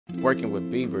Working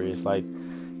with Bieber is like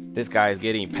this guy's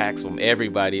getting packs from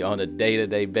everybody on a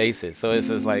day-to-day basis. So it's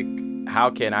just like, how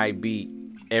can I beat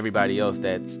everybody else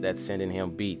that's sending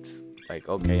him beats? Like,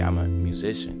 okay, I'm a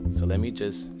musician, so let me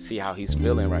just see how he's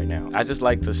feeling right now. I just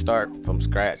like to start from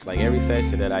scratch. Like every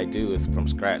session that I do is from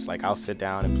scratch. Like I'll sit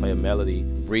down and play a melody,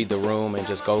 read the room, and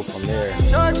just go from there.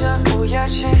 Georgia, oh yeah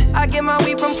shit. I get my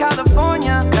weed from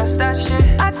California, that's that shit.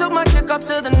 I took my chick up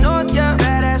to the north, yeah,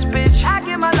 badass bitch. I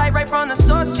get my light right from the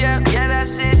source, yeah,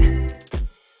 that's it.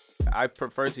 I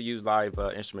prefer to use live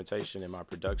instrumentation in my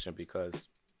production because,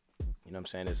 you know what I'm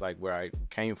saying, it's like where I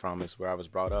came from, it's where I was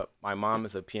brought up. My mom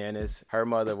is a pianist. Her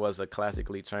mother was a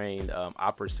classically trained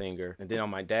opera singer. And then on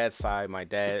my dad's side, my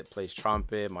dad plays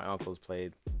trumpet, my uncles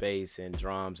played bass and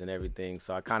drums and everything.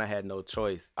 So I kind of had no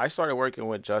choice. I started working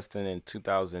with Justin in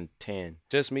 2010.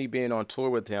 Just me being on tour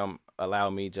with him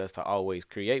allowed me just to always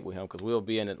create with him, because we'll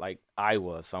be in like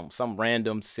Iowa, some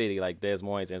random city like Des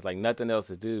Moines, and it's like nothing else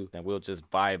to do, and we'll just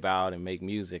vibe out and make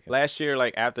music. Last year,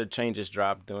 like after Changes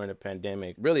dropped during the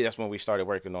pandemic, really that's when we started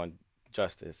working on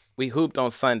Justice. We hooped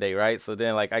on Sunday, right? So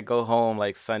then like I go home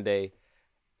like Sunday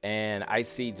and I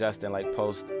see Justin like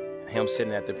post him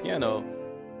sitting at the piano.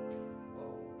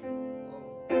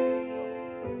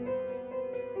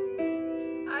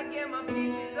 I get my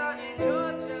peaches out in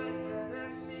Georgia, yeah,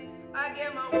 that's it. I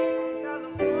get my weed from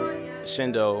California.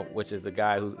 Shndo, which is the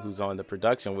guy who's on the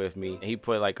production with me, he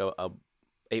put like a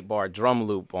 8-bar drum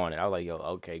loop on it. I was like, yo,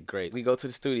 okay, great. We go to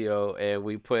the studio and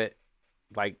we put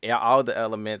like all the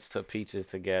elements to Peaches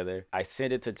together. I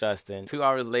sent it to Justin. 2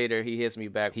 hours later, he hits me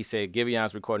back. He said,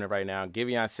 GIVÄON's recording it right now.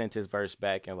 GIVÄON sent his verse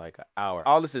back in like an hour.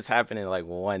 All this is happening like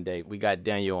one day. We got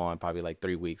Daniel on probably like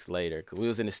 3 weeks later, because we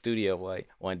was in the studio like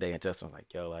one day and Justin was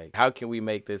like, yo, like, how can we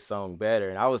make this song better?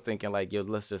 And I was thinking like, yo,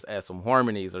 let's just add some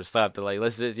harmonies or something. Like,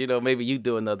 let's just, you know, maybe you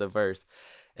do another verse.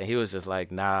 And he was just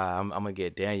like, nah, I'm gonna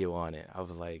get Daniel on it. I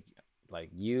was like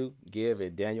you, Give,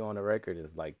 and Daniel on the record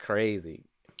is like crazy.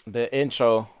 The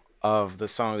intro of the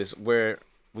song is where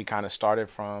we kind of started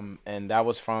from, and that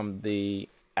was from the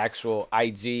actual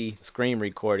IG screen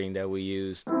recording that we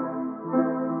used.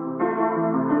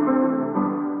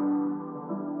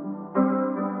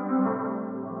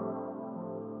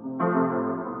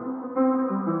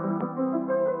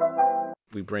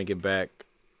 We bring it back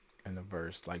in the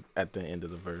verse, like at the end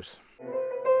of the verse.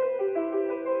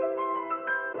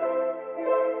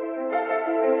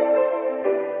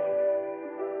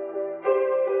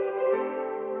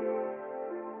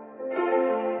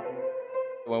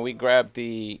 When we grabbed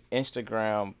the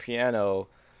Instagram piano,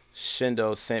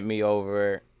 Shndo sent me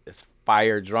over this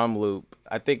fire drum loop.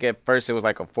 I think at first it was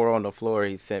like a 4 on the floor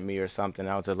he sent me or something.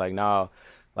 I was just like, no,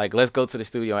 like let's go to the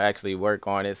studio and actually work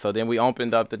on it. So then we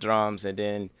opened up the drums, and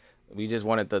then we just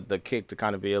wanted the kick to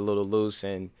kind of be a little loose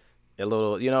and a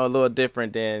little, you know, a little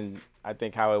different than I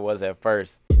think how it was at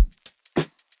first.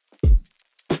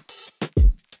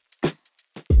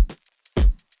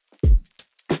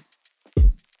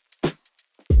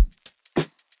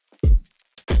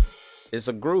 It's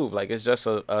a groove, like it's just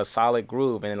a solid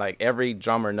groove, and like every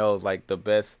drummer knows like the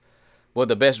best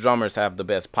drummers have the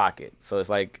best pocket. So it's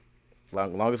like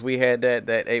long as we had that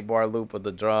 8-bar loop of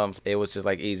the drums, it was just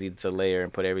like easy to layer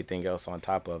and put everything else on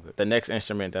top of it. The next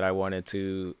instrument that I wanted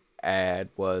to add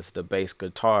was the bass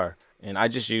guitar, and I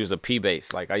just used a P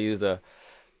bass. Like I used a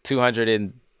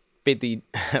 $250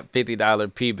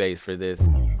 P bass for this.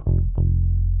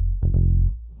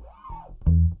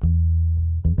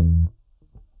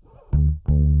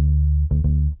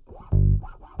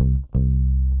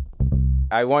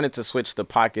 I wanted to switch the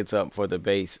pockets up for the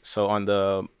bass. So on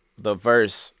the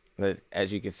verse,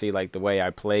 as you can see, like the way I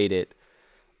played it,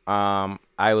 I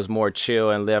was more chill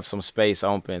and left some space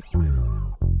open.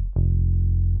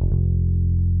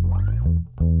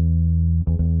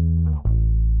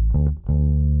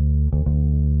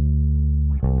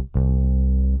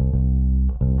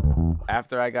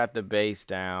 After I got the bass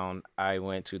down, I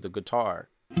went to the guitar.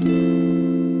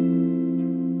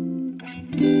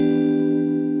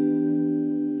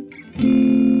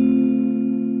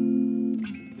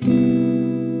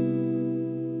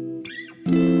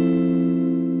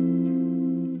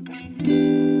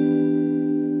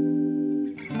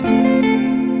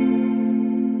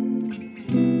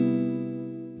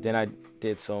 Then I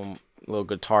did some little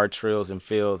guitar trills and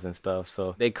fills and stuff.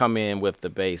 So they come in with the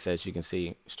bass, as you can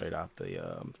see straight off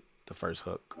the first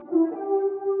hook.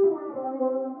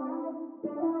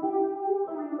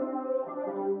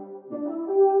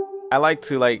 I like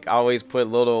to like always put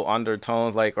little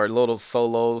undertones, like, or little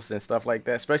solos and stuff like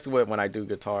that. Especially when I do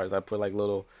guitars, I put like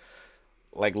little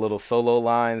solo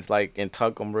lines, like, and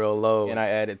tuck them real low. And I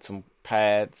added some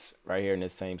pads right here in the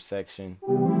same section.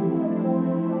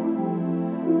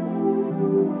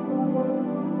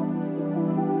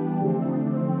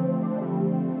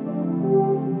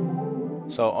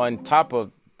 So on top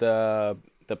of the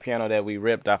piano that we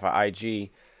ripped off of IG,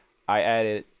 I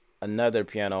added another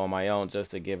piano on my own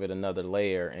just to give it another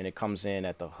layer, and it comes in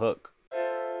at the hook.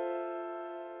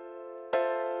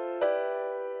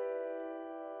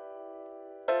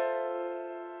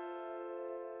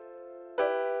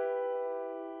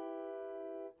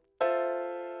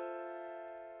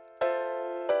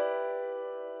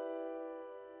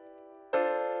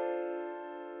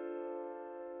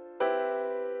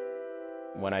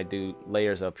 When I do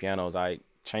layers of pianos, I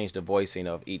change the voicing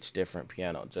of each different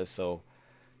piano just so,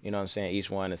 you know what I'm saying,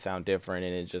 each one to sound different,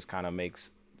 and it just kind of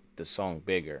makes the song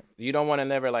bigger. You don't want to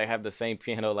never like have the same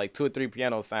piano, like 2 or 3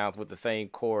 piano sounds with the same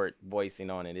chord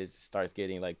voicing on it. It just starts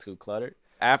getting like too cluttered.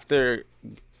 After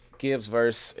Give's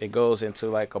verse, it goes into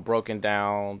like a broken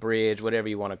down bridge, whatever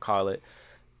you want to call it.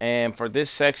 And for this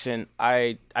section,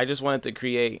 I just wanted to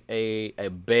create a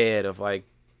bed of like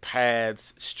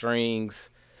pads, strings.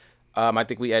 I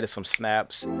think we added some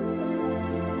snaps. I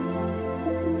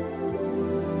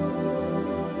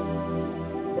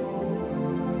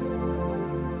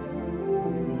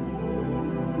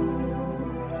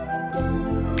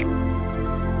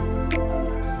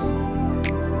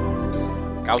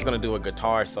was gonna do a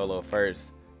guitar solo first,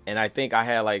 and I think I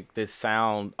had like this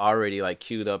sound already like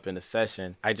queued up in the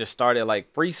session. I just started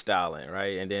like freestyling,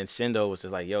 right? And then Shndo was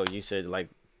just like, yo, you should like,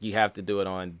 you have to do it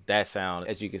on that sound.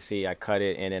 As you can see, I cut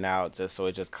it in and out just so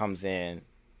it just comes in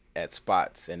at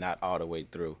spots and not all the way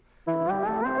through.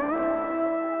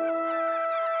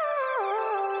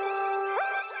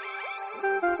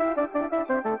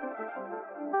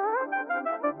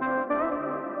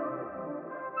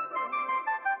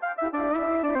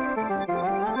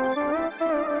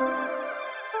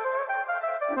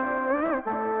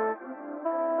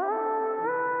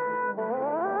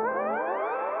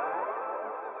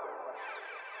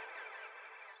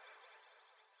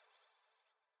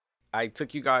 I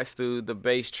took you guys through the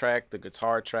bass track, the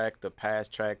guitar track, the pass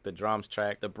track, the drums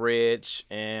track, the bridge,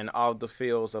 and all the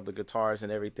feels of the guitars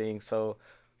and everything. So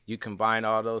you combine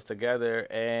all those together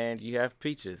and you have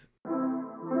Peaches.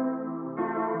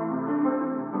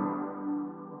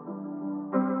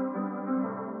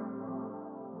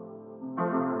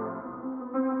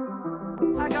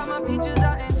 I got my peaches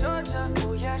out in Georgia.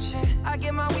 Oh yeah, shit. I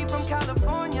get my weed from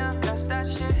California. That's that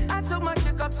shit. I took my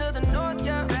chick up to the north,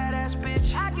 yeah. Badass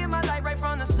bitch. I get my light right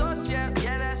from the source, yeah.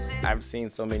 Yeah, that's it. I've seen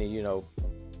so many, you know,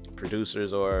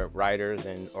 producers or writers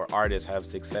and or artists have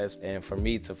success, and for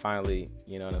me to finally,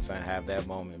 you know what I'm saying, have that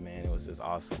moment, man, it was just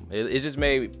awesome. It just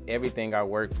made everything I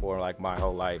worked for like my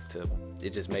whole life it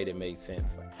just made it make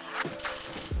sense.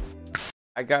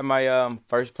 I got my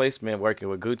first placement working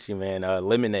with Gucci, man,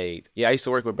 Lemonade. Yeah, I used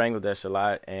to work with Bangladesh a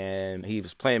lot, and he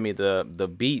was playing me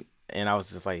the beat, and I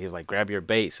was just like, he was like, grab your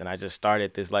bass, and I just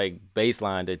started this like bass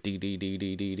line, the dee dee dee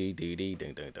dee dee dee dee dee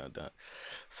dun dun dun dun.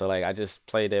 So like I just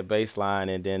played that bass line,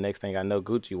 and then next thing I know,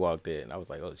 Gucci walked in, and I was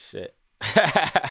like, oh shit.